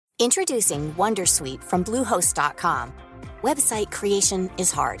Introducing Wondersuite from Bluehost.com. Website creation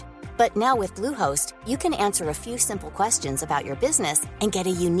is hard, but now with Bluehost, you can answer a few simple questions about your business and get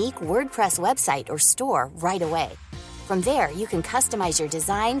a unique WordPress website or store right away. From there, you can customize your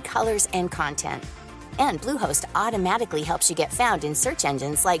design, colors, and content. And Bluehost automatically helps you get found in search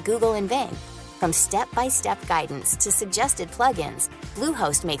engines like Google and Bing. From step-by-step guidance to suggested plugins,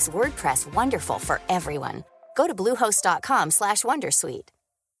 Bluehost makes WordPress wonderful for everyone. Go to bluehost.com/wondersuite.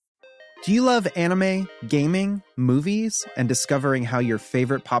 Do you love anime, gaming, movies, and discovering how your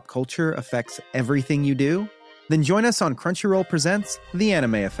favorite pop culture affects everything you do? Then join us on Crunchyroll Presents The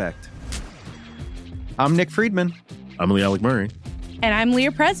Anime Effect. I'm Nick Friedman. I'm Lee Alec Murray. And I'm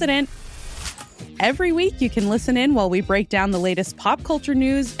Leah President. Every week you can listen in while we break down the latest pop culture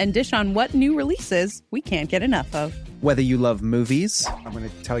news and dish on what new releases we can't get enough of. Whether you love movies, I'm going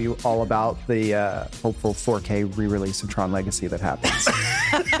to tell you all about the hopeful 4K re-release of Tron Legacy that happens.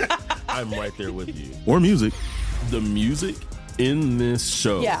 I'm right there with you. Or music. The music in this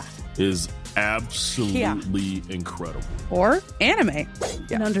show is absolutely incredible. Or anime.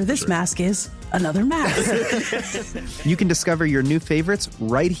 And under this mask is another mask. You can discover your new favorites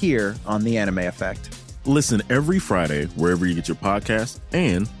right here on The Anime Effect. Listen every Friday wherever you get your podcast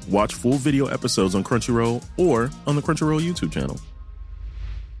and watch full video episodes on Crunchyroll or on the Crunchyroll YouTube channel.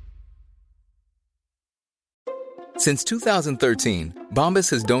 Since 2013, Bombas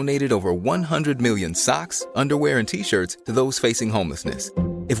has donated over 100 million socks, underwear, and T-shirts to those facing homelessness.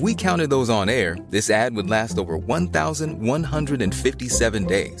 If we counted those on air, this ad would last over 1,157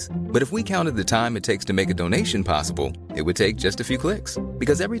 days. But if we counted the time it takes to make a donation possible, it would take just a few clicks.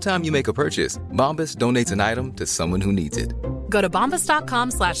 Because every time you make a purchase, Bombas donates an item to someone who needs it. Go to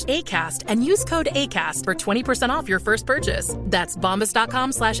bombas.com/ACAST and use code ACAST for 20% off your first purchase. That's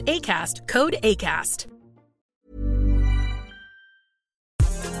bombas.com/ACAST, code ACAST.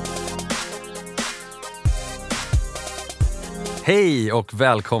 Hej och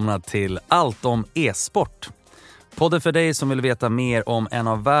välkomna till Allt om e-sport. Podden för dig som vill veta mer om en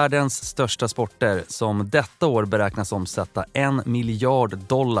av världens största sporter som detta år beräknas omsätta $1 miljard.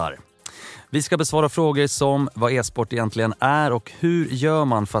 Vi ska besvara frågor som vad e-sport egentligen är och hur gör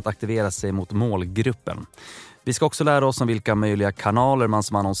man för att aktivera sig mot målgruppen. Vi ska också lära oss om vilka möjliga kanaler man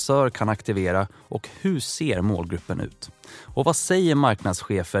som annonsör kan aktivera och hur ser målgruppen ut. Och vad säger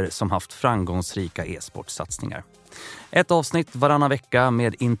marknadschefer som haft framgångsrika e-sportsatsningar? Ett avsnitt varannan vecka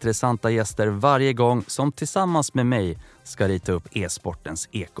med intressanta gäster varje gång som tillsammans med mig ska rita upp e-sportens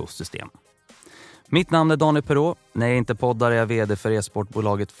ekosystem. Mitt namn är Daniel Perrault. När jag inte poddar är jag vd för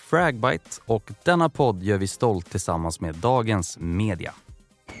e-sportbolaget Fragbite och denna podd gör vi stolt tillsammans med Dagens Media.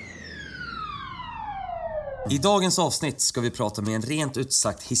 I dagens avsnitt ska vi prata med en rent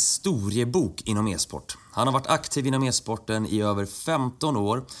utsagt historiebok inom e-sport. Han har varit aktiv inom e-sporten i över 15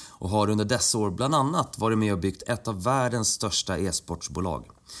 år och har under dessa år bland annat varit med och byggt ett av världens största e-sportsbolag.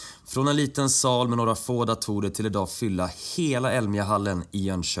 Från en liten sal med några få datorer till idag fylla hela Elmia-hallen i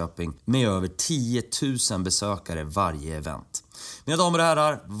Jönköping med över 10 000 besökare varje event. Mina damer och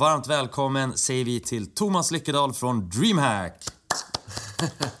herrar, varmt välkommen säger vi till Tomas Lyckedal från Dreamhack.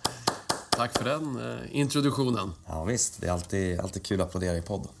 Tack för den introduktionen. Ja visst, det är alltid kul att applådera i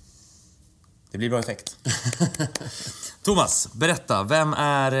podd. Det blir bra effekt. Thomas, berätta, vem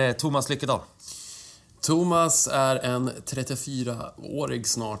är Tomas Lyckedal? Thomas är en 34-årig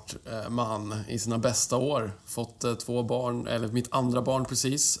snart man i sina bästa år. Fått 2 barn, eller mitt andra barn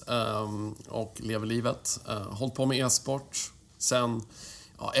precis, och lever livet. Hållit på med e-sport sen...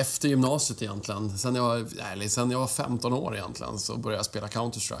 Ja, efter gymnasiet egentligen. Sen jag var 15 år egentligen så började jag spela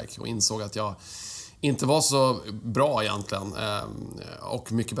Counter-Strike och insåg att jag inte var så bra egentligen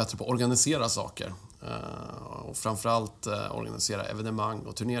och mycket bättre på att organisera saker. Och framförallt organisera evenemang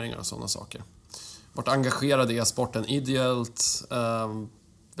och turneringar och sådana saker. Varit engagerad i e-sporten ideellt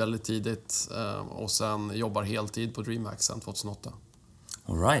väldigt tidigt och sen jobbar heltid på Dreamhack sedan 2008.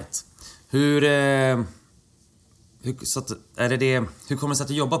 All right. Hur kommer det sig att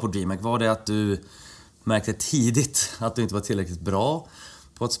du jobbar på Dreamhack? Var det att du märkte tidigt att du inte var tillräckligt bra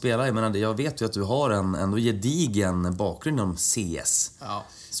på att spela? Jag vet ju att du har en ändå gedigen bakgrund om CS,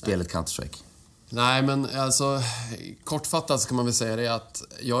 spelet Counter-Strike. Nej, men alltså kortfattat kan man väl säga det att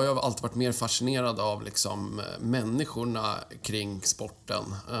jag har alltid varit mer fascinerad av liksom människorna kring sporten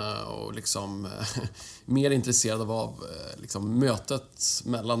och liksom mer intresserad av liksom mötet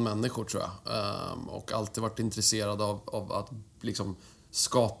mellan människor tror jag, och alltid varit intresserad av att liksom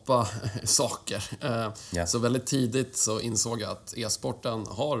skapa saker. Så väldigt tidigt så insåg jag att e-sporten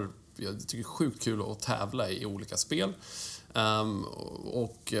jag tycker sjukt kul att tävla i olika spel.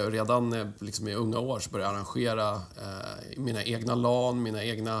 Och redan liksom i unga år så började jag arrangera mina egna LAN, mina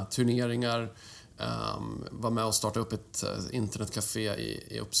egna turneringar. Var med och startade upp ett internetcafé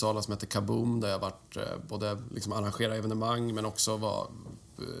i Uppsala som heter Kaboom, där jag varit både liksom arrangera evenemang men också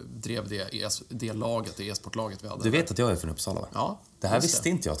drev det laget, det e-sportlaget vi hade. Du vet att jag är från Uppsala, va? Ja. Det här visste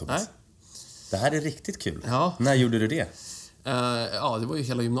inte jag, Tomas. Nej. Det här är riktigt kul. Ja. När gjorde du det? Ja, det var ju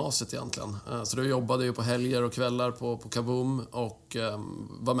hela gymnasiet egentligen. Så då jobbade jag på helger och kvällar på Kaboom och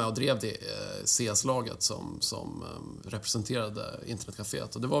var med och drev det CS-laget som representerade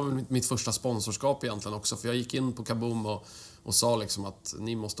internetcaféet. Och det var väl mitt första sponsorskap egentligen också, för jag gick in på Kaboom och sa liksom att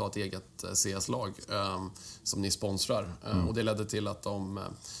ni måste ha ett eget CS-lag som ni sponsrar. Och det ledde till att de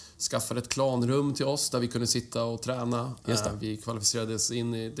skaffade ett klanrum till oss där vi kunde sitta och träna. Vi kvalificerades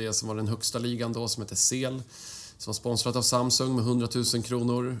in i det som var den högsta ligan då, som heter SEL, som var sponsrat av Samsung med 100 000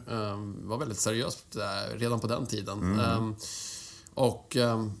 kronor. Var väldigt seriöst redan på den tiden.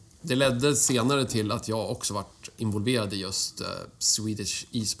 Det ledde senare till att jag också varit involverad i just Swedish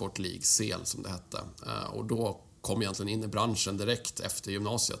e-sport League, SEL som det hette. Och då kom jag egentligen in i branschen direkt efter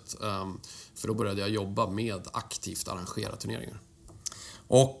gymnasiet. För då började jag jobba med aktivt arrangera turneringar.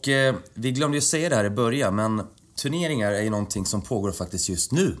 Och vi glömde ju säga det här i början, men turneringar är ju någonting som pågår faktiskt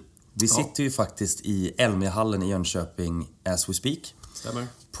just nu. Vi sitter ju faktiskt i Elmia-hallen i Jönköping as we speak. Stämmer.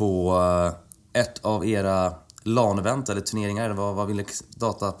 På ett av era LAN-event eller turneringar, eller vad vill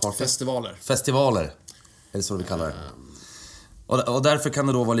dataparty? Festivaler, är det så vi kallar det. Och därför kan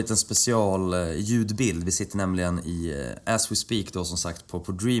det då vara en liten special ljudbild. Vi sitter nämligen i as we speak då, som sagt,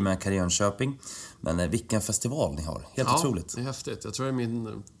 på Dreamhack här i Jönköping. Men vilken festival ni har, helt otroligt. Det är häftigt. Jag tror det är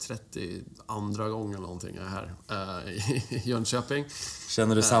min 32:a gång eller någonting jag är här i Jönköping.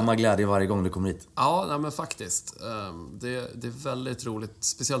 Känner du samma glädje varje gång du kommer hit? Ja, nej, men faktiskt. Det är väldigt roligt,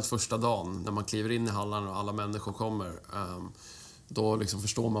 speciellt första dagen när man kliver in i hallen och alla människor kommer. Då liksom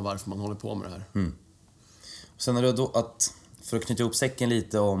förstår man varför man håller på med det här. Sen är det då att, för att knyta ihop säcken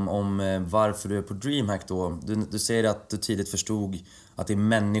lite om varför du är på Dreamhack då. Du säger att du tidigt förstod att det är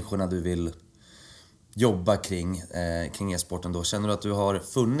människorna du vill jobba kring e-sporten då. Känner du att du har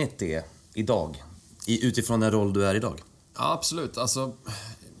funnit det idag? Utifrån den roll du är idag? Ja, absolut. Alltså,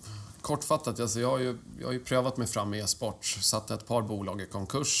 kortfattat, alltså, jag har ju prövat mig fram i e-sport. Satt ett par bolag i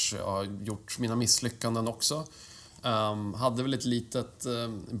konkurs. Jag har gjort mina misslyckanden också. Hade väl ett litet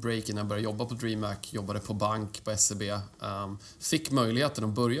break innan jag började jobba på Dreamhack. Jobbade på bank, på SEB. Fick möjligheten att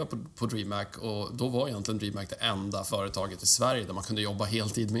börja på Dreamhack. Och då var egentligen Dreamhack det enda företaget i Sverige där man kunde jobba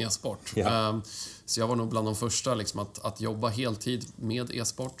heltid med e-sport. Så jag var nog bland de första liksom, att jobba heltid med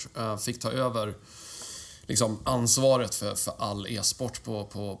e-sport. Fick ta över liksom ansvaret för all e-sport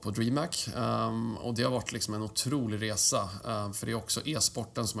på Dreamhack. Och det har varit liksom en otrolig resa. För det är också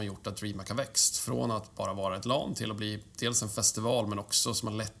e-sporten som har gjort att Dreamhack har växt. Från att bara vara ett LAN till att bli dels en festival, men också som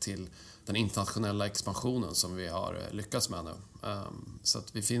har lett till den internationella expansionen som vi har lyckats med nu. Så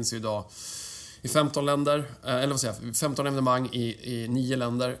att vi finns ju idag i 15 länder, eller vad säger jag, 15 evenemang i 9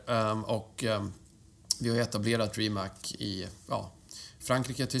 länder. Och vi har etablerat Dreamhack i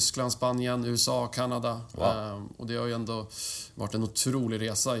Frankrike, Tyskland, Spanien, USA, Kanada. Wow. Och det har ju ändå varit en otrolig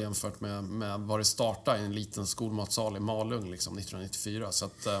resa jämfört med vad det startade i en liten skolmatsal i Malung liksom, 1994. Så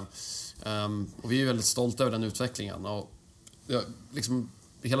att, och vi är väldigt stolta över den utvecklingen. Och liksom,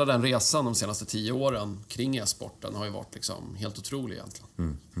 hela den resan de senaste 10 åren kring e-sporten har ju varit liksom helt otrolig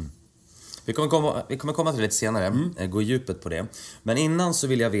egentligen. Vi kommer komma till lite senare, gå i djupet på det. Men innan så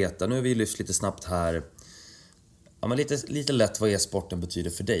vill jag veta, nu har vi lyft lite snabbt här, men lite lätt vad e-sporten betyder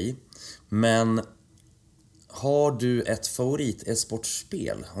för dig. Men har du ett favorit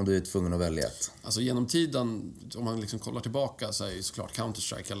e-sportspel om du är tvungen att välja ett? Alltså genom tiden, om man liksom kollar tillbaka, så är ju såklart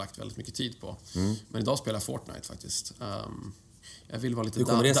Counter-Strike jag har lagt väldigt mycket tid på. Men idag spelar jag Fortnite faktiskt. Jag vill vara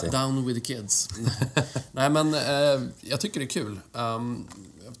lite down with the kids. Nej, men jag tycker det är kul. Jag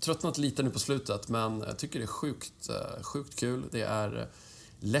har tröttnat lite nu på slutet, men jag tycker det är sjukt kul. Det är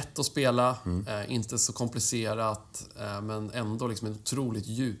lätt att spela, inte så komplicerat, men ändå liksom ett otroligt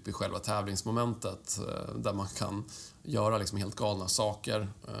djup i själva tävlingsmomentet, där man kan göra liksom helt galna saker.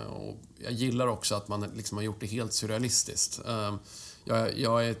 Och jag gillar också att man liksom har gjort det helt surrealistiskt.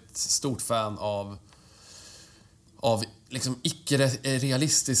 Jag är ett stort fan av liksom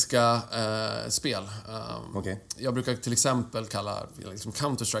icke-realistiska spel. Okay. Jag brukar till exempel kalla liksom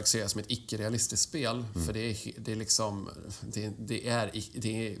Counter-Strike som ett icke-realistiskt spel, för det är liksom det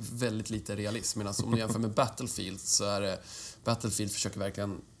är väldigt lite realism. Medan om du jämför med Battlefield, så är det Battlefield försöker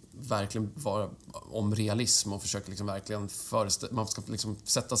verkligen vara om realism och försöker liksom verkligen man ska liksom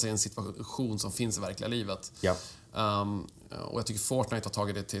sätta sig i en situation som finns i verkliga livet. Ja. Och jag tycker Fortnite har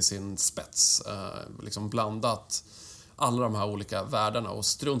tagit det till sin spets, liksom blandat alla de här olika världarna och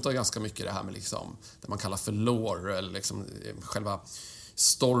struntar ganska mycket i det här med liksom, det man kallar för lore, eller liksom själva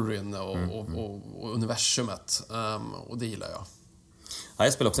storyn och universumet. Och det gillar jag. Ja,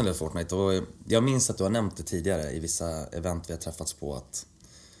 jag spelar också en del Fortnite och jag minns att du har nämnt det tidigare i vissa event vi har träffats på, att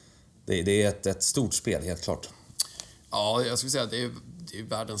det är ett stort spel, helt klart. Ja, jag skulle säga att det är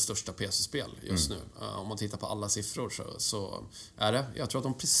världens största PC-spel just nu. Om man tittar på alla siffror så är det. Jag tror att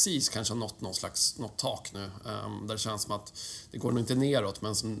de precis kanske har nått tak nu. Där det känns som att det går nog inte neråt,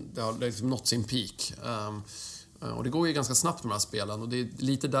 men det har liksom nått sin peak. Och det går ju ganska snabbt med de här spelen. Och det är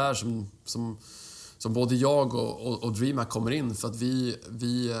lite där som både jag och Dreamhack kommer in, för att vi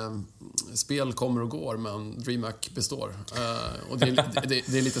spel kommer och går, men Dreamhack består. Och det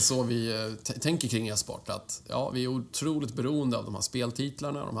är lite så vi tänker kring e-sport, att ja, vi är otroligt beroende av de här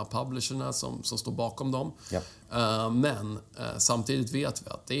speltitlarna, de här publisherna som står bakom dem. Ja. Men samtidigt vet vi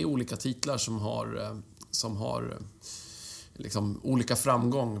att det är olika titlar som har liksom olika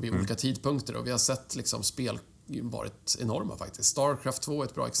framgång vid olika tidpunkter, och vi har sett liksom spel varit enorma faktiskt. Starcraft 2 är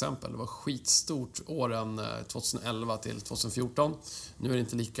ett bra exempel. Det var skitstort åren 2011 till 2014. Nu är det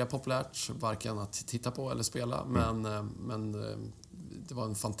inte lika populärt varken att titta på eller spela, men det var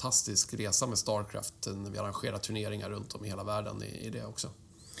en fantastisk resa med Starcraft när vi arrangerar turneringar runt om i hela världen i det också.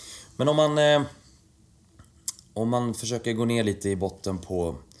 Men om man försöker gå ner lite i botten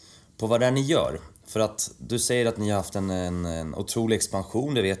på vad det är ni gör. För att du säger att ni har haft en otrolig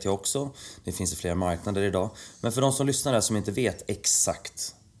expansion, det vet jag också. Det finns i flera marknader idag. Men för de som lyssnar här som inte vet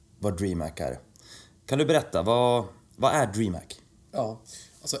exakt vad Dreamhack är, kan du berätta, vad är Dreamhack? Ja,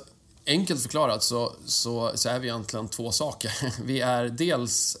 alltså enkelt förklarat så är vi egentligen två saker. Vi är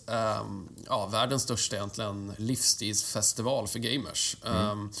dels världens största egentligen livsstilsfestival för gamers.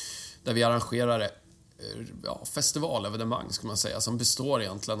 Där vi arrangerar festivalevnemang, ska man säga, som består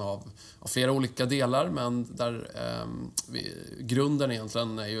egentligen av flera olika delar, men där grunden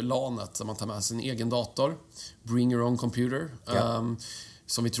egentligen är ju LANet, där man tar med sin egen dator, bring your own computer.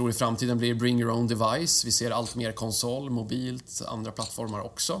 Som vi tror i framtiden blir bring your own device. Vi ser allt mer konsol, mobilt, andra plattformar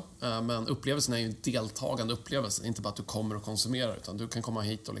också. Men upplevelsen är ju en deltagande upplevelse. Inte bara att du kommer och konsumerar, utan du kan komma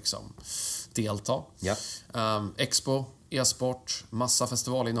hit och liksom delta. Expo, e-sport, massa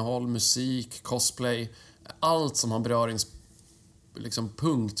festivalinnehåll, musik, cosplay. Allt som har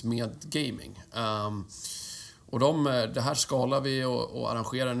beröringspunkt med gaming. Och det här skalar vi och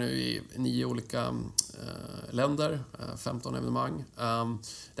arrangerar nu i 9 olika länder, 15 evenemang.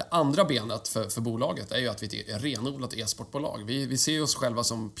 Det andra benet för bolaget är ju att vi är ett renodlat e-sportbolag. Vi ser oss själva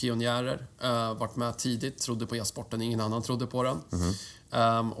som pionjärer, varit med tidigt, trodde på e-sporten, ingen annan trodde på den.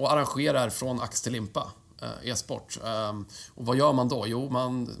 Och arrangerar från ax till limpa e-sport. Och vad gör man då? Jo,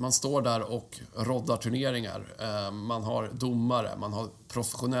 man står där och roddar turneringar. Man har domare, man har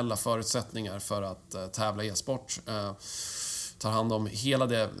professionella förutsättningar för att tävla e-sport. Tar hand om hela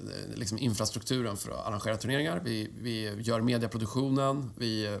det infrastrukturen för att arrangera turneringar. Vi gör medieproduktionen,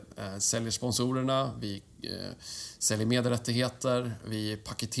 vi säljer sponsorerna, vi säljer medierättigheter, vi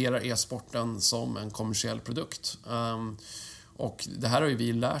paketerar e-sporten som en kommersiell produkt. Och det här har ju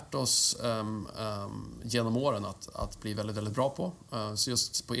vi lärt oss genom åren att bli väldigt, väldigt bra på. Så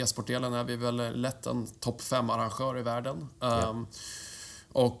just på e-sportdelen är vi väl lätt en topp 5 arrangör i världen.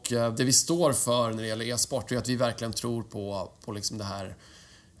 Och det vi står för när det gäller e-sport är att vi verkligen tror på liksom det här,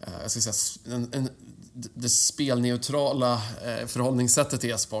 jag ska säga, det spelneutrala förhållningssättet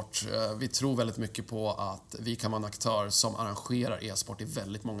till e-sport. Vi tror väldigt mycket på att vi kan vara en aktör som arrangerar e-sport i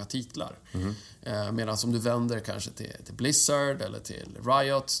väldigt många titlar. Medan om du vänder kanske till Blizzard eller till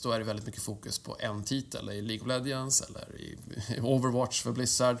Riot, då är det väldigt mycket fokus på en titel i League of Legends eller i Overwatch för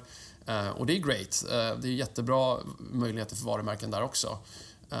Blizzard. Och det är great. Det är jättebra möjligheter för varumärken där också.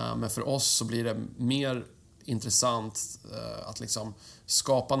 Men för oss så blir det mer intressant att liksom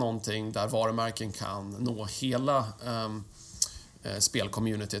skapa någonting där varumärken kan nå hela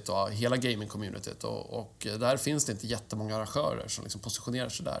spelcommunityt och hela gaming-communityt. Och där finns det inte jättemånga arrangörer som liksom positionerar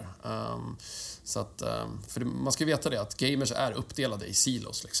sig där. Så att, för man ska veta det, att gamers är uppdelade i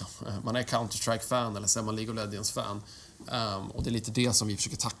silos. Liksom. Man är Counter-Strike-fan eller så är man League of Legends-fan. Och det är lite det som vi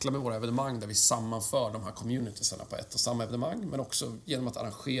försöker tackla med våra evenemang, där vi sammanför de här communitiesarna på ett och samma evenemang, men också genom att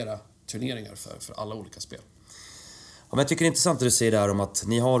arrangera turneringar för alla olika spel. Ja, men jag tycker det är intressant att du säger där om att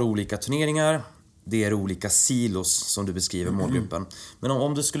ni har olika turneringar, det är olika silos som du beskriver målgruppen. Men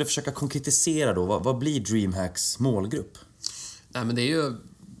om du skulle försöka konkretisera då, vad blir Dreamhacks målgrupp? Nej, men det är ju,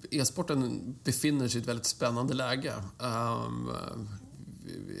 e-sporten befinner sig i ett väldigt spännande läge.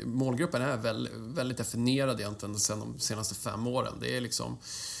 Målgruppen är väldigt definierad egentligen sedan de senaste 5 åren. Det är liksom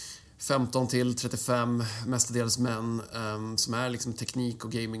 15 till 35, mestadels män, som är liksom teknik-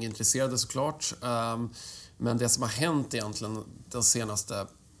 och gamingintresserade såklart. Men det som har hänt egentligen den senaste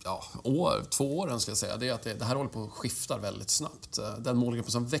 2 åren skulle jag säga, det är att det här håller på att skifta väldigt snabbt. Den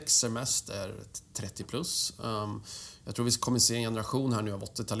målgruppen som växer mest är 30 plus. Jag tror vi kommer se en generation här nu av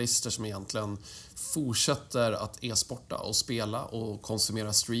 80-talister som egentligen fortsätter att e-sporta och spela och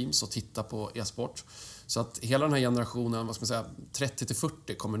konsumera streams och titta på e-sport. Så att hela den här generationen,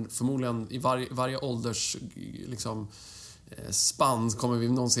 30-40 kommer förmodligen i varje ålders liksom, spann kommer vi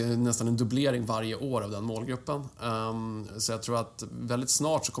någonsin nästan en dubblering varje år av den målgruppen. Så jag tror att väldigt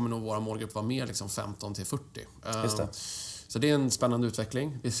snart så kommer nog våra målgrupp vara mer liksom 15-40. Just det. Så det är en spännande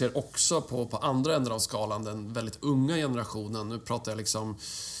utveckling. Vi ser också på andra ändar av skalan den väldigt unga generationen. Nu pratar jag liksom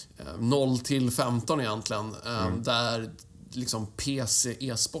 0 till 15 egentligen. Där liksom PC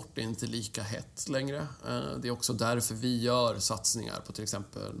e-sport är inte lika hett längre. Det är också därför vi gör satsningar på till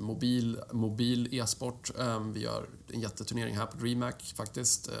exempel mobil e-sport. Vi gör en jätteturnering här på Dreamhack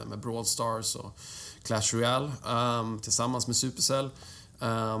faktiskt med Brawl Stars och Clash Royale tillsammans med Supercell.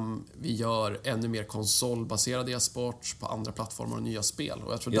 Vi gör ännu mer konsolbaserad e-sport på andra plattformar och nya spel.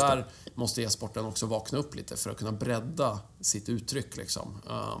 Och jag tror där måste e-sporten också vakna upp lite för att kunna bredda sitt uttryck liksom.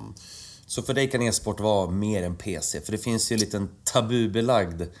 Så för dig kan e-sport vara mer än PC? För det finns ju en liten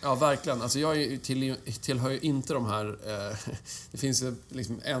tabubelagd... Ja, verkligen. Alltså jag tillhör ju inte de här... det finns ju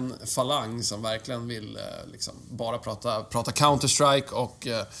liksom en falang som verkligen vill liksom bara prata Counter-Strike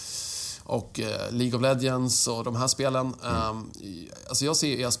och League of Legends och de här spelen. Alltså jag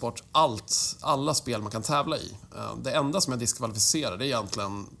ser e-sport alla spel man kan tävla i. Det enda som jag diskvalificerar det är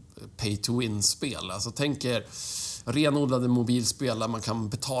egentligen pay-to-win-spel. Alltså tänker renodlade mobilspel där man kan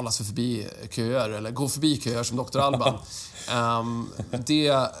betala sig förbi köer eller gå förbi köer som Dr. Alban.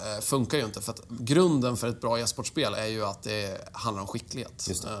 Det funkar ju inte för att grunden för ett bra e-sportspel är ju att det handlar om skicklighet.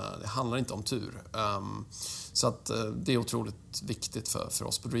 Det handlar inte om tur. Så att det är otroligt viktigt för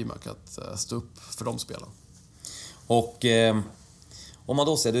oss på Dreamhack att stå upp för de spelen. Och om man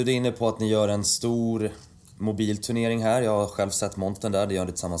då ser, du är inne på att ni gör en stor mobilturnering här. Jag har själv sett montern där. Det gör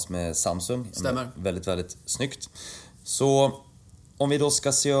det tillsammans med Samsung. Stämmer. Väldigt, väldigt snyggt. Så om vi då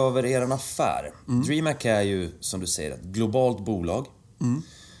ska se över er affär. Dreamhack är ju, som du säger, ett globalt bolag.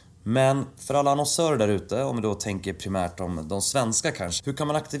 Men för alla annonsörer där ute, om vi då tänker primärt om de svenska kanske, hur kan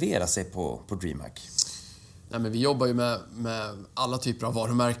man aktivera sig på Dreamhack? Nej, men vi jobbar ju med alla typer av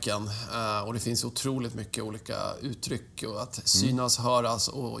varumärken och det finns otroligt mycket olika uttryck och att synas, höras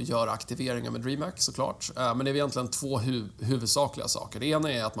och göra aktiveringar med Dreamhack såklart. Men det är egentligen 2 huvudsakliga saker. Det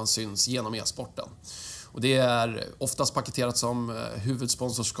ena är att man syns genom e-sporten. Och det är oftast paketerat som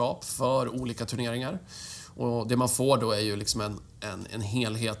huvudsponsorskap för olika turneringar. Och det man får då är ju liksom en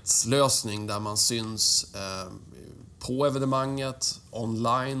helhetslösning där man syns på evenemanget,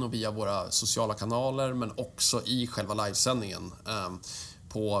 online och via våra sociala kanaler, men också i själva livesändningen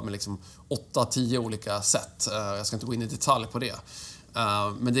med liksom 8-10 olika sätt. Jag ska inte gå in i detalj på det.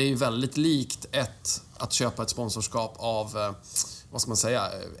 Men det är ju väldigt likt att köpa ett sponsorskap av vad ska man säga,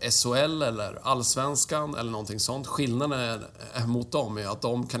 SHL eller Allsvenskan eller någonting sånt. Skillnaden mot dem är att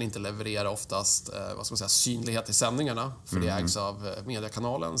de kan inte leverera oftast vad ska man säga, synlighet i sändningarna, för det ägs av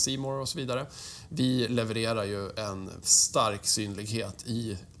mediekanalen, C More och så vidare. Vi levererar ju en stark synlighet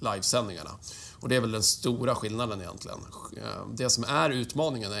i livesändningarna. Och det är väl den stora skillnaden egentligen. Det som är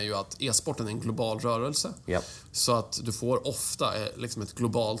utmaningen är ju att e-sporten är en global rörelse. Yep. Så att du får ofta liksom ett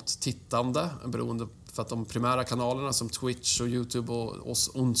globalt tittande beroende för att de primära kanalerna som Twitch och YouTube och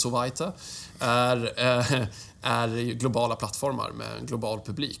så vidare är globala plattformar med en global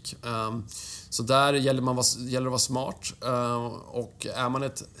publik. Så där gäller det att vara smart. Och är man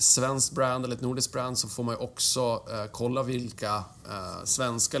ett svenskt brand eller ett nordiskt brand så får man ju också kolla vilka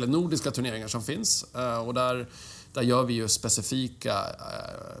svenska eller nordiska turneringar som finns. Och där gör vi ju specifika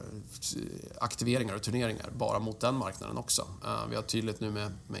aktiveringar och turneringar bara mot den marknaden också. Vi har tydligt nu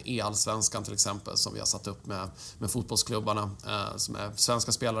med e-allsvenskan till exempel som vi har satt upp med fotbollsklubbarna som är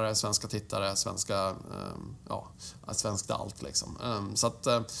svenska spelare, svenska tittare, svenskt allt liksom. Så att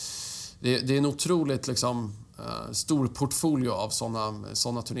det är en otroligt liksom stor portfolio av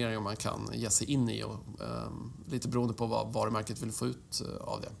såna turneringar man kan ge sig in i och lite beroende på vad varumärket vill få ut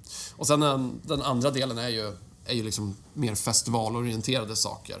av det. Och sen den andra delen är ju liksom mer festivalorienterade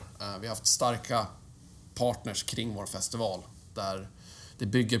saker. Vi har haft starka partners kring vår festival där det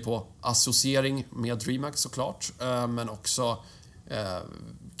bygger på associering med Dreamhack såklart, men också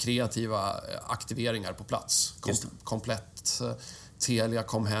kreativa aktiveringar på plats. Komplett Telia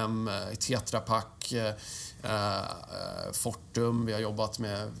kom hem, Tetra Pak, Fortum. Vi har jobbat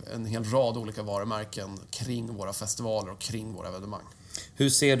med en hel rad olika varumärken kring våra festivaler och kring våra evenemang. Hur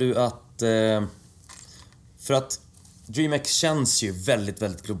ser du att... för att Dreamhack känns ju väldigt,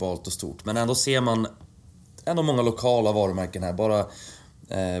 väldigt globalt och stort. Men ändå ser man ändå många lokala varumärken här.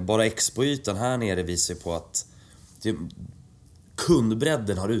 Bara Expo-ytan här nere visar på att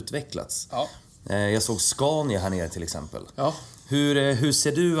kundbredden har utvecklats. Ja. Jag såg Scania här nere till exempel. Ja. Hur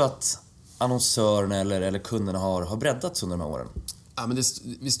ser du att annonsörerna eller kunderna har breddats under de här åren? Ja, men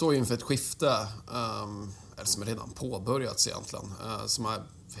vi står ju inför ett skifte som är redan påbörjats egentligen. Som har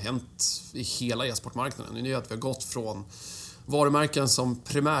hänt i hela e-sportmarknaden. Det är att vi har gått från varumärken som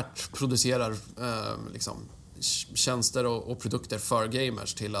primärt producerar tjänster och produkter för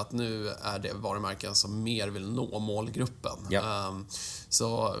gamers till att nu är det varumärken som mer vill nå målgruppen. Ja.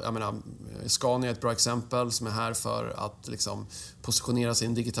 Så jag menar, Scania är ett bra exempel som är här för att liksom positionera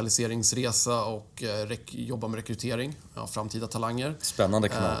sin digitaliseringsresa och jobba med rekrytering av framtida talanger. Spännande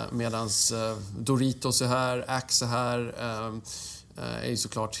kanal. Medans Doritos är här, Axe är här, är ju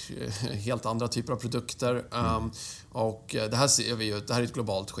såklart helt andra typer av produkter. Och det här ser vi ju, det här är ett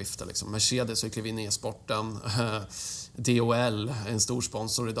globalt skifte liksom. Mercedes har klivit in i e-sporten. DHL är en stor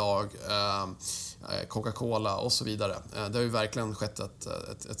sponsor idag. Coca-Cola och så vidare. Det har ju verkligen skett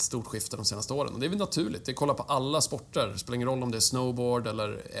ett stort skifte de senaste åren. Och det är väl naturligt. Det kollar på alla sporter. Det spelar ingen roll om det är snowboard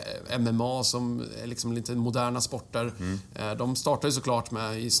eller MMA som är liksom lite moderna sporter. De startar ju såklart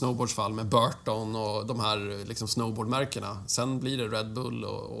i snowboards fall med Burton och de här liksom snowboardmärkena. Sen blir det Red Bull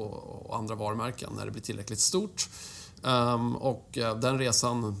och andra varumärken när det blir tillräckligt stort. Och den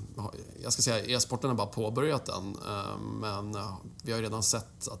resan, jag ska säga, e-sporten har bara påbörjat den. Men vi har ju redan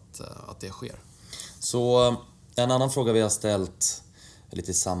sett att det sker. Så en annan fråga vi har ställt är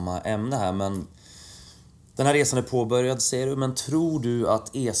lite i samma ämne här, men den här resan är påbörjad säger du, men tror du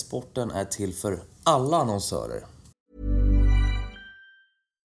att e-sporten är till för alla annonsörer?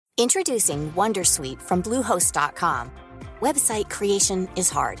 Introducing Wondersuite from Bluehost.com. Website creation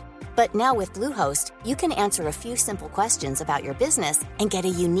is hard, but now with Bluehost, you can answer a few simple questions about your business and get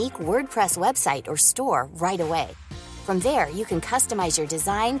a unique WordPress website or store right away. From there, you can customize your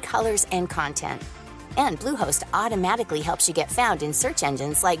design, colors, and content. And Bluehost automatically helps you get found in search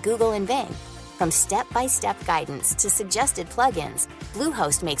engines like Google and Bing. From step-by-step guidance to suggested plugins,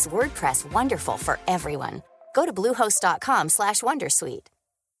 Bluehost makes WordPress wonderful for everyone. Go to bluehost.com/wondersuite.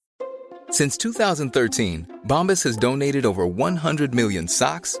 Since 2013, Bombas has donated over 100 million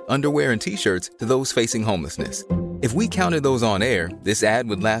socks, underwear, and T-shirts to those facing homelessness. If we counted those on air, this ad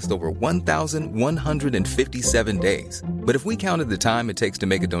would last over 1,157 days. But if we counted the time it takes to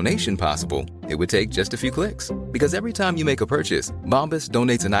make a donation possible, it would take just a few clicks. Because every time you make a purchase, Bombas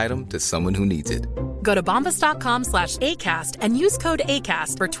donates an item to someone who needs it. Go to bombas.com/ACAST and use code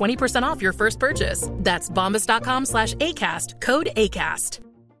ACAST for 20% off your first purchase. That's bombas.com/ACAST, code ACAST.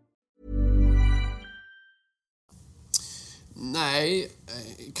 Nej,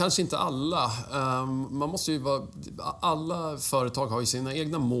 kanske inte alla. Man måste ju alla företag har ju sina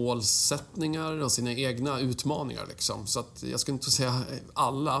egna målsättningar och sina egna utmaningar liksom. Så att jag skulle inte säga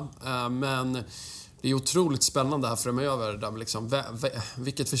alla, men det är otroligt spännande här framöver där liksom,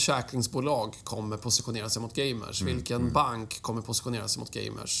 vilket försäkringsbolag kommer positionera sig mot gamers, vilken bank kommer positionera sig mot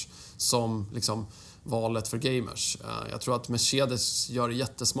gamers som liksom valet för gamers. Jag tror att Mercedes gör det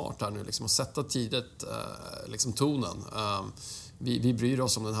jättesmart här nu liksom, att sätta tidigt liksom tonen. Vi bryr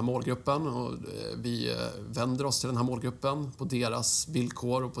oss om den här målgruppen och vi vänder oss till den här målgruppen på deras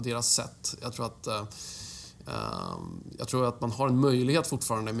villkor och på deras sätt. Jag tror att man har en möjlighet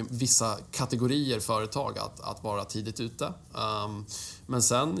fortfarande med vissa kategorier företag att vara tidigt ute. Men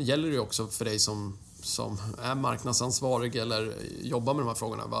sen gäller det också för dig som är marknadsansvarig eller jobbar med de här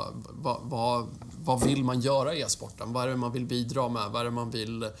frågorna. Vad vill man göra i e-sporten? Vad är det man vill bidra med? Vad är det man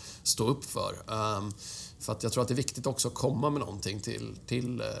vill stå upp för? För att jag tror att det är viktigt också att komma med någonting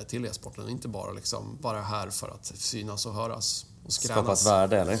till e-sporten. Inte bara liksom vara här för att synas och höras och skränas. Skapa ett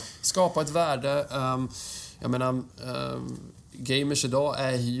värde, eller? Skapa ett värde. Jag menar, gamers idag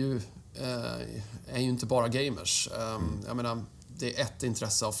är ju inte bara gamers. Jag menar, det är ett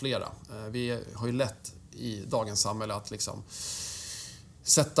intresse av flera. Vi har ju lätt i dagens samhälle att liksom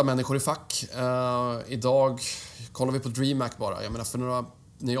sätta människor i fack. Idag kollar vi på Dreamhack bara. Jag menar,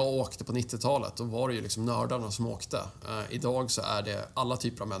 när jag åkte på 90-talet då var det ju liksom nördarna som åkte. Idag så är det alla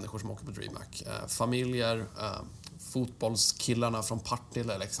typer av människor som åker på Dreamhack. Familjer, fotbollskillarna från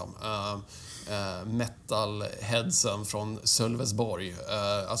Partille liksom. Metalheadsen från Sölvesborg.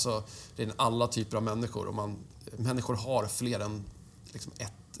 Alltså det är alla typer av människor och människor har fler än liksom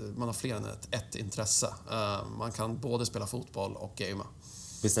ett intresse. Man kan både spela fotboll och gamea.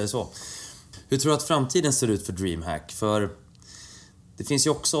 Visst är det så. Hur tror du att framtiden ser ut för Dreamhack? För det finns ju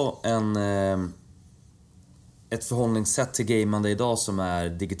också ett förhållningssätt till gamande idag som är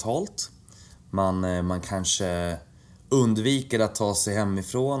digitalt. Man kanske undviker att ta sig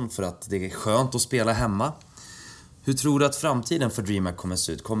hemifrån för att det är skönt att spela hemma. Hur tror du att framtiden för Dreamhack kommer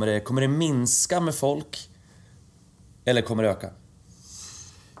se ut? Kommer det minska med folk? Eller kommer det öka?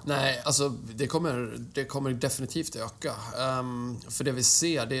 Nej, alltså det kommer definitivt öka. För det vi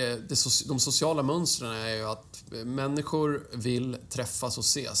ser, de sociala mönstren är ju att människor vill träffas och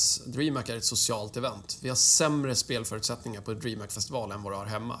ses. Dreamhack är ett socialt event. Vi har sämre spelförutsättningar på Dreamhack-festival än vad du har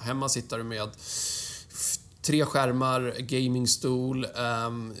hemma. Hemma sitter du med 3 skärmar, gamingstol,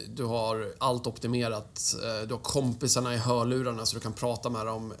 du har allt optimerat, du har kompisarna i hörlurarna så du kan prata med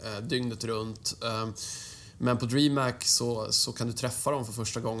dem dygnet runt. Men på Dreamhack så kan du träffa dem för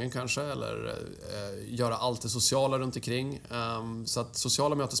första gången kanske eller göra allt det sociala runt omkring. Så att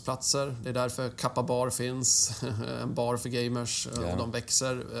sociala mötesplatser, det är därför Kappa Bar finns, en bar för gamers och de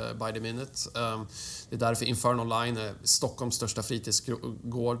växer by the minute. Det är därför Inferno Online är Stockholms största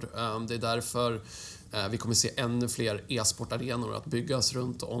fritidsgård. Det är därför vi kommer se ännu fler e-sportarenor att byggas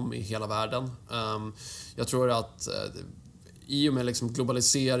runt om i hela världen. Jag tror att i och med liksom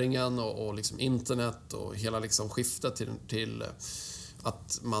globaliseringen och liksom internet och hela liksom skiftet till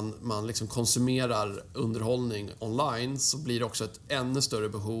att man liksom konsumerar underhållning online så blir det också ett ännu större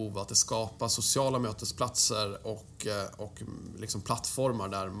behov att det skapar sociala mötesplatser och liksom plattformar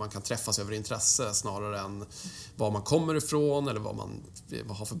där man kan träffas över intresse snarare än var man kommer ifrån eller vad man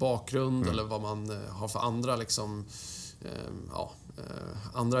har för bakgrund eller vad man har för andra liksom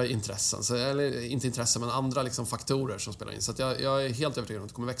andra intressen, eller inte intressen men andra liksom faktorer som spelar in. Så att jag är helt övertygad om att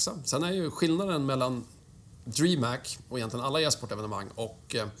det kommer växa. Sen är ju skillnaden mellan Dreamhack och egentligen alla e-sportevenemang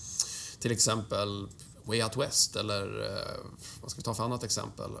och till exempel Way Out West eller vad ska vi ta för annat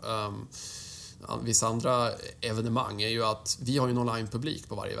exempel? Vissa andra evenemang är ju att vi har ju en online-publik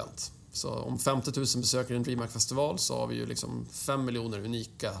på varje event. Så om 50 000 besöker en Dreamhack-festival så har vi ju liksom 5 miljoner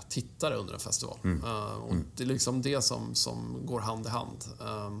unika tittare under en festival. Och det är liksom det som går hand i hand.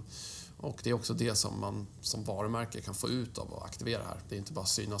 Och det är också det som man som varumärke kan få ut av att aktivera här. Det är inte bara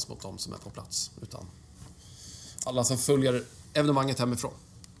synas mot dem som är på plats utan alla som följer evenemanget hemifrån.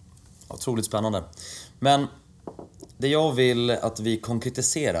 Otroligt spännande. Men det jag vill att vi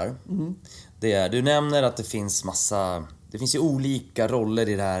konkretiserar det är, du nämner att det finns ju olika roller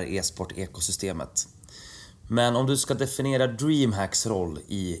i det här e-sport-ekosystemet. Men om du ska definiera Dreamhacks roll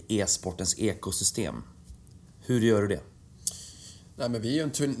i e-sportens ekosystem, hur gör du det? Nej, men vi är ju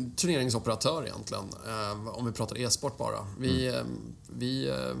en turneringsoperatör egentligen, om vi pratar e-sport bara.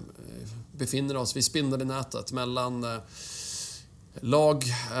 Vi befinner oss, vi spindlar i nätet mellan lag,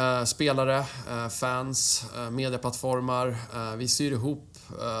 spelare, fans, medieplattformar. Vi syr ihop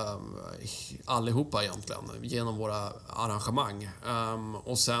allihopa egentligen genom våra arrangemang.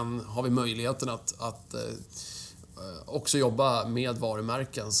 Och sen har vi möjligheten att också jobba med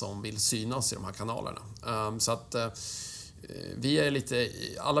varumärken som vill synas i de här kanalerna. Så att vi är lite,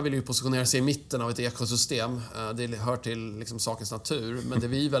 alla vill ju positionera sig i mitten av ett ekosystem. Det hör till liksom sakens natur. Men det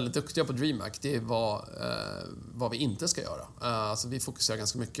vi är väldigt duktiga på Dreamhack, det är vad vi inte ska göra. Alltså vi fokuserar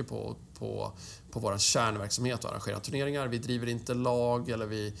ganska mycket på vår kärnverksamhet och arrangerar turneringar. Vi driver inte lag eller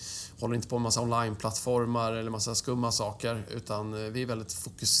vi håller inte på med massa online-plattformar eller massa skumma saker. Utan vi är väldigt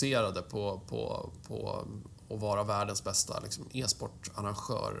fokuserade på att vara världens bästa liksom,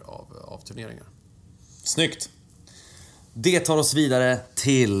 e-sportarrangör av turneringar. Snyggt! Det tar oss vidare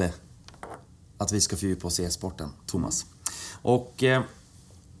till att vi ska fördjupa oss i e-sporten, Tomas. Och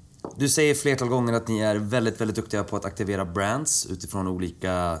du säger flertal gånger att ni är väldigt, väldigt duktiga på att aktivera brands utifrån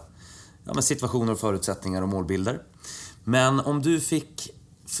olika situationer och förutsättningar och målbilder. Men om du fick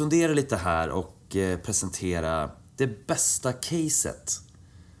fundera lite här och presentera det bästa caset.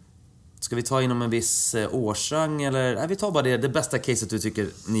 Ska vi ta inom en viss årsrang eller? Nej, vi tar bara det bästa caset du tycker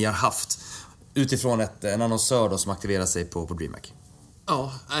ni har haft. Utifrån en annonsör då som aktiverar sig på Dreamhack.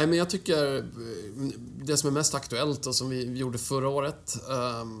 Ja, men jag tycker det som är mest aktuellt och som vi gjorde förra året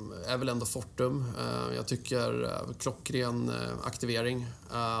är väl ändå Fortum. Jag tycker klockren aktivering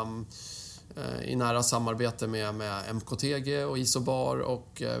i nära samarbete med MKTG och Isobar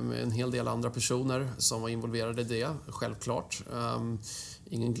och med en hel del andra personer som var involverade i det, självklart.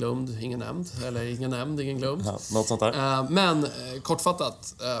 Ingen glömd, ingen nämnd. Eller ingen nämnd, ingen glömd. Ja, något sånt där. Men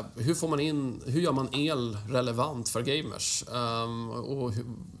kortfattat, hur gör man el relevant för gamers? Och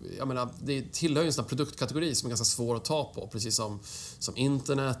jag menar, det tillhör ju en sån produktkategori som är ganska svår att ta på. Precis som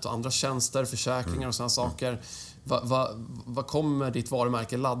internet och andra tjänster, försäkringar och såna saker. Vad kommer ditt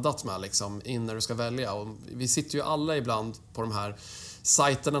varumärke laddat med liksom, in när du ska välja? Och vi sitter ju alla ibland på de här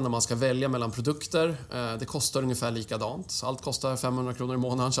sajterna när man ska välja mellan produkter. Det kostar ungefär likadant. Allt kostar 500 kronor i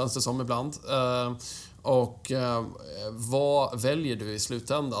månaden känns det som ibland. Och vad väljer du i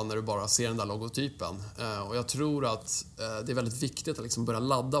slutändan när du bara ser den där logotypen? Och jag tror att det är väldigt viktigt att liksom börja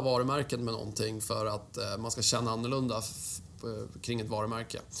ladda varumärket med någonting för att man ska känna annorlunda kring ett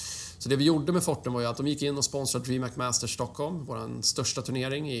varumärke. Så det vi gjorde med Fortum var ju att de gick in och sponsrade Dreamhack Masters Stockholm, vår största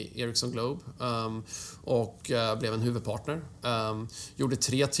turnering i Ericsson Globe, och blev en huvudpartner. Gjorde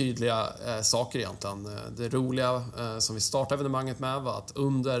 3 tydliga saker egentligen. Det roliga som vi startade evenemanget med var att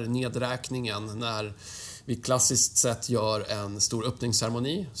under nedräkningen, när vi klassiskt sett gör en stor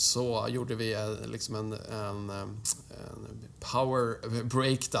öppningsceremoni, så gjorde vi liksom en power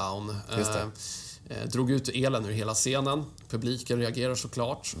breakdown. Drog ut elen ur hela scenen. Publiken reagerar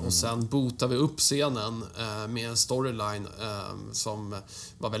såklart. Och sen botade vi upp scenen med en storyline som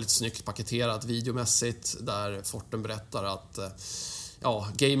var väldigt snyggt paketerat videomässigt, där Fortum berättar att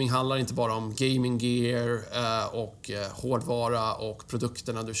gaming handlar inte bara om gaming gear och hårdvara och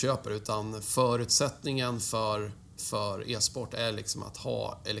produkterna du köper, utan förutsättningen för e-sport är liksom att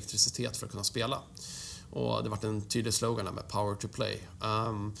ha elektricitet för att kunna spela. Och det var en tydlig slogan med Power to Play.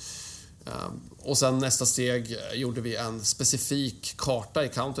 Och sen nästa steg gjorde vi en specifik karta i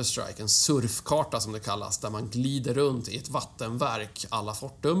Counter-Strike, en surfkarta som det kallas, där man glider runt i ett vattenverk alla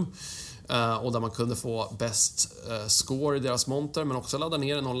Fortum, och där man kunde få bäst score i deras monter, men också ladda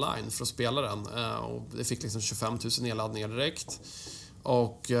ner den online för att spela den, och det fick liksom 25 000 nedladdningar direkt.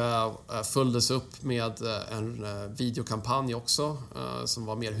 Och följdes upp med en videokampanj också som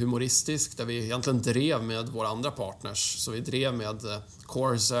var mer humoristisk, där vi egentligen drev med våra andra partners. Så vi drev med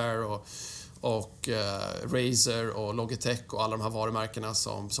Corsair och Razer och Logitech och alla de här varumärkena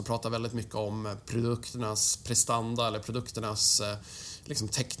som pratar väldigt mycket om produkternas prestanda eller produkternas liksom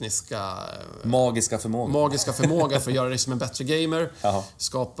tekniska magiska förmåga för att göra dig som en bättre gamer. Jaha.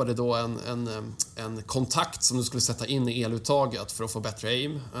 Skapade då en kontakt som du skulle sätta in i eluttaget för att få bättre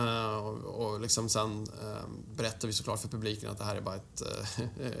aim, och liksom sen berättade vi såklart för publiken att det här är bara ett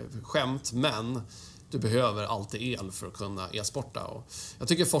skämt, men du behöver alltid el för att kunna e-sporta. Och jag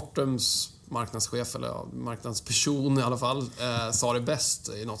tycker Fortums marknadschef, eller marknadsperson i alla fall, sa det bäst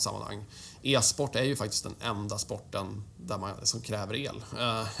i något sammanhang. E-sport är ju faktiskt den enda sporten som kräver el.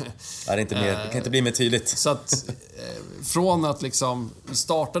 Det kan inte bli mer tydligt. Så att från att liksom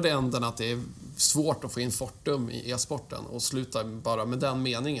startade änden att det är svårt att få in Fortum i e-sporten och sluta bara med den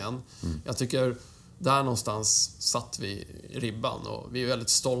meningen. Jag tycker där någonstans satt vi ribban, och vi är väldigt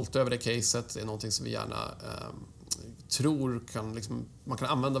stolta över det caset. Det är någonting som vi gärna tror man kan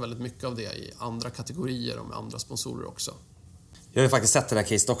använda väldigt mycket av det i andra kategorier och med andra sponsorer också. Jag har ju faktiskt sett det här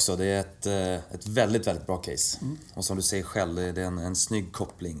caset också. Det är ett väldigt, väldigt bra case. Och som du säger själv, det är en snygg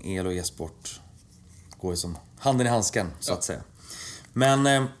koppling. El och e-sport går ju som handen i handsken, så att säga.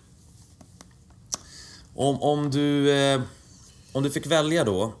 Men om du fick välja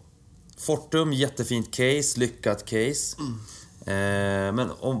då, Fortum, jättefint case, lyckat case.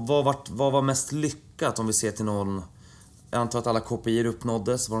 Men vad var mest lyckat om vi ser till någon? Jag antar att alla KPI:er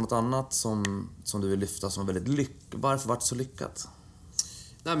uppnåddes. Var det något annat som du vill lyfta som var väldigt Varför var det så lyckat?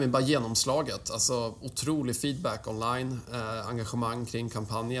 Nej, men bara genomslaget. Alltså otrolig feedback online, engagemang kring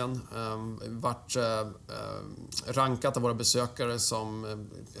kampanjen. Vart rankat av våra besökare som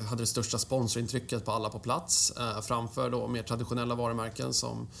hade det största sponsorintrycket på alla på plats, framför då mer traditionella varumärken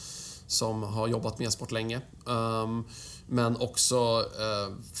som har jobbat med sport länge. Men också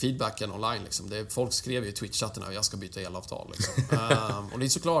feedbacken online. Liksom. Folk skrev ju i Twitch-chatten att jag ska byta elavtal. Liksom. Och det är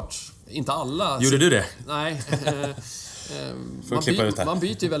såklart inte alla. Gjorde du det? Nej. Man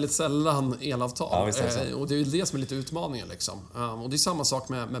byter ju väldigt sällan elavtal. Ja, och det är ju det som är lite utmaningen. Liksom. Och det är samma sak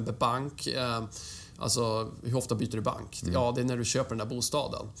med bank. Alltså, hur ofta byter du bank? Ja, det är när du köper den där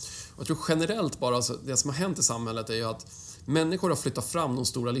bostaden. Och jag tror generellt bara, alltså, det som har hänt i samhället är ju att människor har flyttat fram de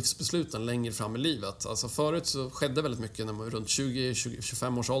stora livsbesluten längre fram i livet. Alltså förut så skedde väldigt mycket när man var runt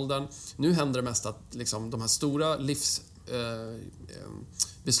 20-25 års åldern. Nu händer det mest att liksom, de här stora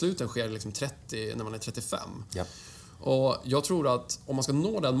livsbesluten sker liksom 30 när man är 35. Ja. Och jag tror att om man ska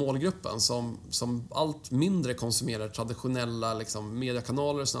nå den målgruppen som allt mindre konsumerar traditionella liksom,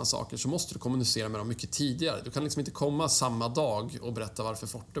 mediekanaler och såna saker, så måste du kommunicera med dem mycket tidigare. Du kan liksom inte komma samma dag och berätta varför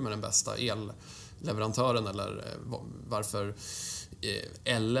Fortum är den bästa elleverantören eller varför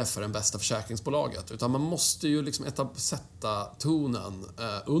LF är den bästa försäkringsbolaget. Utan man måste ju liksom sätta tonen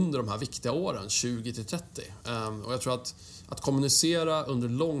under de här viktiga åren, 20-30. Och jag tror att kommunicera under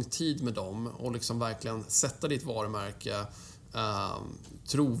lång tid med dem och liksom verkligen sätta ditt varumärke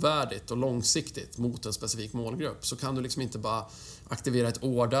trovärdigt och långsiktigt mot en specifik målgrupp, så kan du liksom inte bara aktivera ett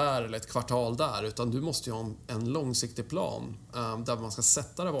år där eller ett kvartal där, utan du måste ju ha en långsiktig plan där man ska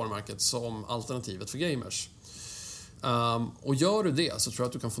sätta det varumärket som alternativet för gamers. Och gör du det så tror jag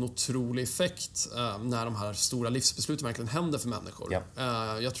att du kan få en otrolig effekt när de här stora livsbesluten verkligen händer för människor.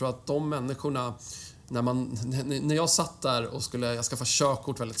 Jag tror att de människorna, när jag satt där och jag skaffa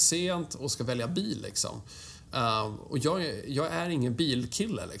körkort väldigt sent och ska välja bil liksom. Och jag är ingen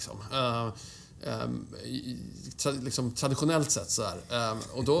bilkille liksom. Liksom traditionellt sett så här.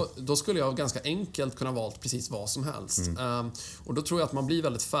 Och då skulle jag ganska enkelt kunna valt precis vad som helst. Och då tror jag att man blir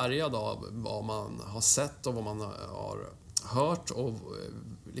väldigt färgad av vad man har sett och vad man har hört och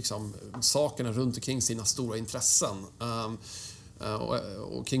liksom sakerna runt omkring sina stora intressen.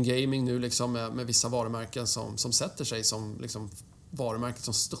 Och kring gaming nu liksom med vissa varumärken som sätter sig som liksom varumärken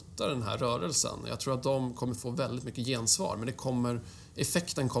som stöttar den här rörelsen. Jag tror att de kommer få väldigt mycket gensvar, men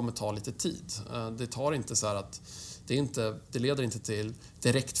effekten kommer ta lite tid. Det tar inte så här att det leder inte till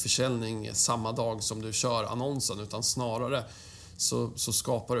direktförsäljning samma dag som du kör annonsen, utan snarare så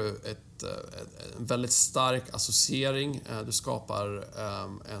skapar du en väldigt stark associering. Du skapar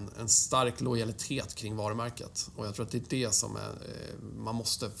en stark lojalitet kring varumärket. Och jag tror att det är det som man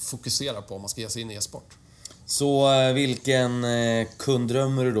måste fokusera på om man ska ge sig in i e-sport. Så vilken kund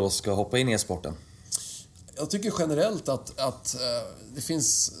drömmer du då ska hoppa in i e-sporten? Jag tycker generellt att det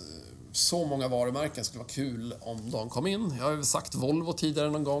finns så många varumärken skulle vara kul om de kom in. Jag har ju sagt Volvo tidigare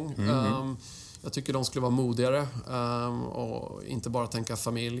någon gång. Jag tycker de skulle vara modigare och inte bara tänka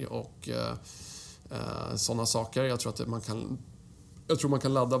familj och sådana saker. Jag tror att man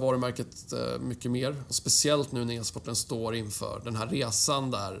kan ladda varumärket mycket mer. Och speciellt nu när e-sporten står inför den här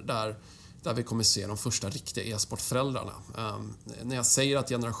resan där vi kommer se de första riktiga e-sportföräldrarna. När jag säger att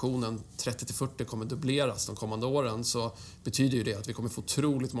generationen 30-40 kommer dubbleras de kommande åren, så betyder ju det att vi kommer få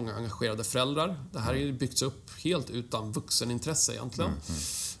otroligt många engagerade föräldrar. Det här är ju byggts upp helt utan vuxenintresse egentligen.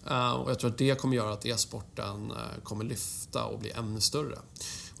 Och jag tror att det kommer göra att e-sporten kommer lyfta och bli ännu större.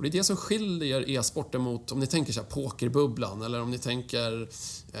 Och det är det som skiljer e-sporten mot, om ni tänker så här pokerbubblan, eller om ni tänker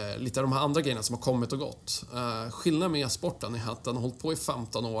lite av de här andra grejerna som har kommit och gått. Skillnaden med e-sporten är att den har hållit på i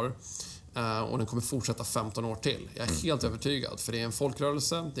 15 år och den kommer fortsätta 15 år till. Jag är helt övertygad, för det är en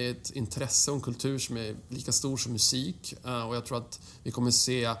folkrörelse, det är ett intresse och en kultur som är lika stor som musik. Och jag tror att vi kommer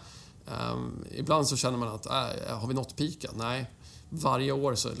se, ibland så känner man att har vi nått piken? Nej, varje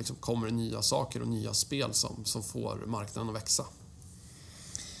år så liksom kommer det nya saker och nya spel som får marknaden att växa.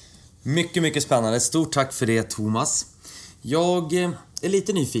 Mycket, mycket spännande. Stort tack för det, Tomas. Jag är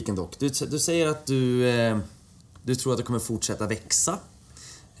lite nyfiken dock. Du säger att du tror att det kommer fortsätta växa.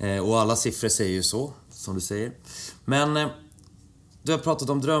 Och alla siffror säger ju så, som du säger. Men du har pratat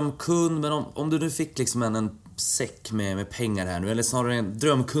om drömkund, men om du nu fick liksom en säck med pengar här nu, eller snarare en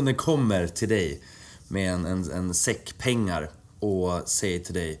drömkunden kommer till dig med en säck pengar och säger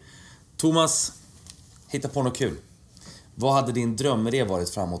till dig: Tomas, hitta på något kul. Vad hade din dröm med det varit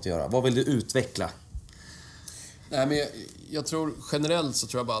framåt att göra? Vad vill du utveckla? Nej, men jag tror generellt så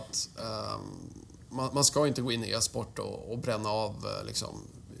tror jag bara att man ska inte gå in i e-sport och bränna av liksom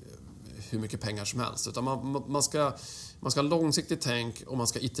hur mycket pengar som helst, utan man ska ha långsiktigt tänk och man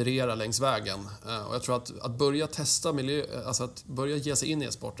ska iterera längs vägen. Och jag tror att börja testa miljö, alltså att börja ge sig in i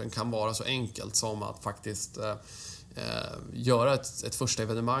e-sporten kan vara så enkelt som att faktiskt göra ett första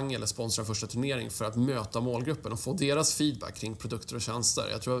evenemang eller sponsra en första turnering för att möta målgruppen och få deras feedback kring produkter och tjänster.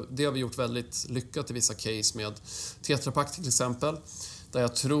 Jag tror det har vi gjort väldigt lyckat i vissa case med Tetra Pak till exempel, där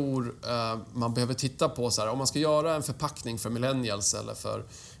jag tror man behöver titta på så här, om man ska göra en förpackning för millennials eller för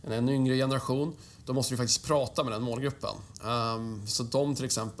en yngre generation, då måste vi faktiskt prata med den målgruppen. Så de till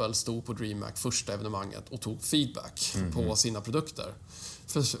exempel stod på Dreamhack första evenemanget och tog feedback på sina produkter.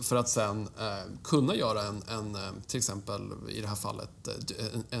 För att sen kunna göra en till exempel i det här fallet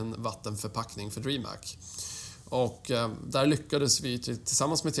en vattenförpackning för Dreamhack. Och där lyckades vi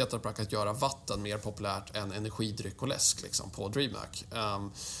tillsammans med Tetra Pak att göra vatten mer populärt än energidryck och läsk liksom, på Dreamhack.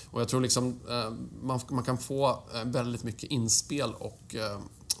 Och jag tror liksom, man kan få väldigt mycket inspel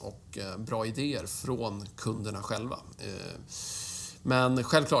och bra idéer från kunderna själva. Men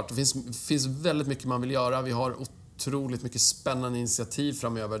självklart, det finns väldigt mycket man vill göra. Vi har otroligt mycket spännande initiativ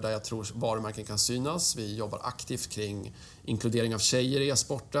framöver där jag tror varumärken kan synas. Vi jobbar aktivt kring inkludering av tjejer i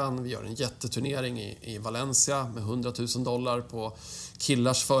e-sporten. Vi gör en jätteturnering i Valencia med $100,000 på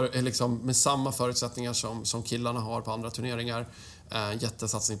killars liksom med samma förutsättningar som killarna har på andra turneringar.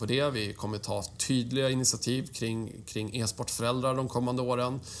 Jättesatsning på det. Vi kommer ta tydliga initiativ kring e-sportföräldrar de kommande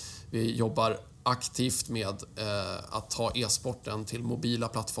åren. Vi jobbar aktivt med att ta e-sporten till mobila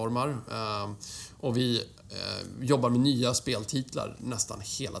plattformar. Och vi jobbar med nya speltitlar nästan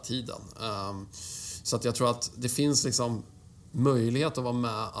hela tiden. Så att jag tror att det finns liksom möjlighet att vara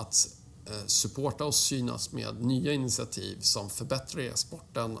med att supporta och synas med nya initiativ som förbättrar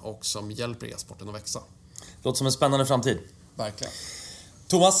e-sporten och som hjälper e-sporten att växa. Låter som en spännande framtid. Verkligen.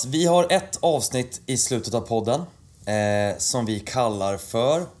 Tomas, vi har ett avsnitt i slutet av podden som vi kallar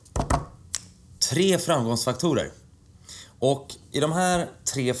för 3 framgångsfaktorer. Och i de här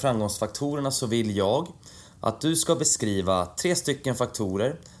 3 framgångsfaktorerna så vill jag att du ska beskriva 3 stycken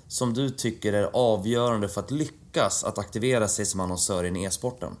faktorer som du tycker är avgörande för att lyckas att aktivera sig som annonsör i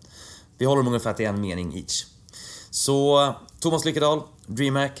e-sporten. Vi håller dem ungefär till en mening each. Så Tomas Lyckedal,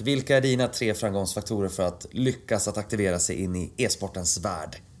 Dreamhack, vilka är dina 3 framgångsfaktorer för att lyckas att aktivera sig in i e-sportens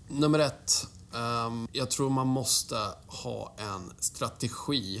värld? Nummer 1. Jag tror man måste ha en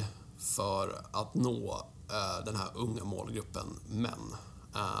strategi för att nå den här unga målgruppen män.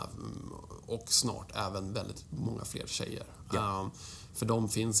 Och snart även väldigt många fler tjejer. Ja. För de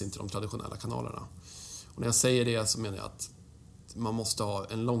finns inte i de traditionella kanalerna. Och när jag säger det så menar jag att man måste ha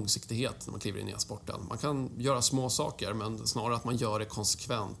en långsiktighet när man kliver in i e-sporten. Man kan göra små saker, men snarare att man gör det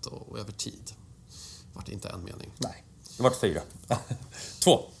konsekvent och över tid. Det var inte en mening. Nej, det var 4.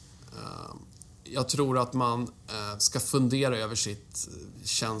 2. Jag tror att man ska fundera över sitt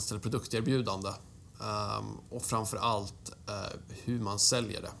tjänst- eller produkterbjudande. Och framförallt hur man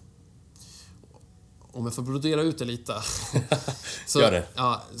säljer det. Om jag får brodera ut det lite. Så, gör det.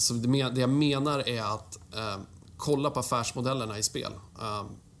 Ja, så det jag menar är att kolla på affärsmodellerna i spel.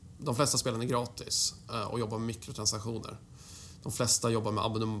 De flesta spelen är gratis och jobbar med mikrotransaktioner. De flesta jobbar med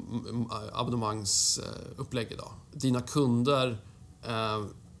abonnemangsupplägg idag. Dina kunder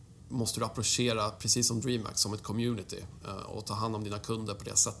måste du approchera precis som Dreamhack som ett community och ta hand om dina kunder på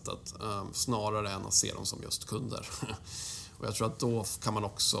det sättet snarare än att se dem som just kunder. Och jag tror att då kan man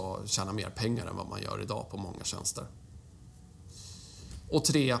också tjäna mer pengar än vad man gör idag på många tjänster. Och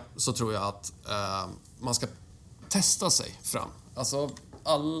 3, så tror jag att man ska testa sig fram. Alltså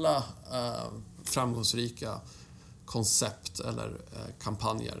alla framgångsrika koncept eller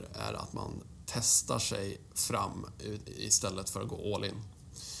kampanjer är att man testar sig fram istället för att gå all in.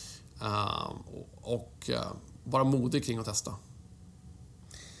 Och vara modig kring att testa.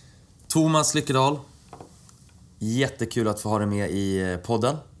 Tomas Lyckedal, jättekul att få ha dig med i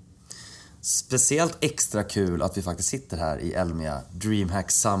podden. Speciellt extra kul att vi faktiskt sitter här i Elmia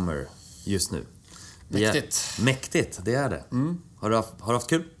Dreamhack Summer just nu. Mäktigt, det är det. Har du haft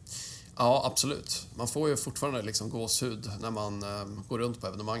kul? Ja, absolut. Man får ju fortfarande liksom gåshud när man går runt på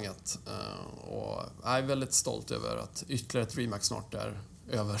evenemanget. Och jag är väldigt stolt över att ytterligare ett Dreamhack snart är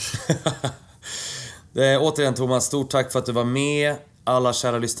över. Återigen Tomas, stort tack för att du var med. Alla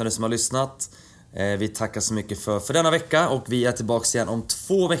kära lyssnare som har lyssnat. Vi tackar så mycket för denna vecka. Och vi är tillbaka igen om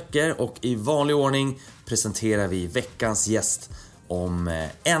 2 veckor. Och i vanlig ordning presenterar vi veckans gäst om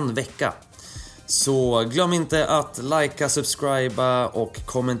en vecka. Så glöm inte att likea, subscriba och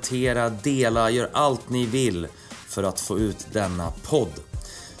kommentera, dela. Gör allt ni vill för att få ut denna podd.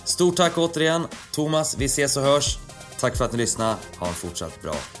 Stort tack återigen. Tomas, vi ses och hörs. Tack för att ni lyssnade. Ha en fortsatt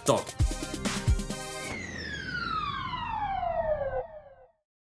bra dag.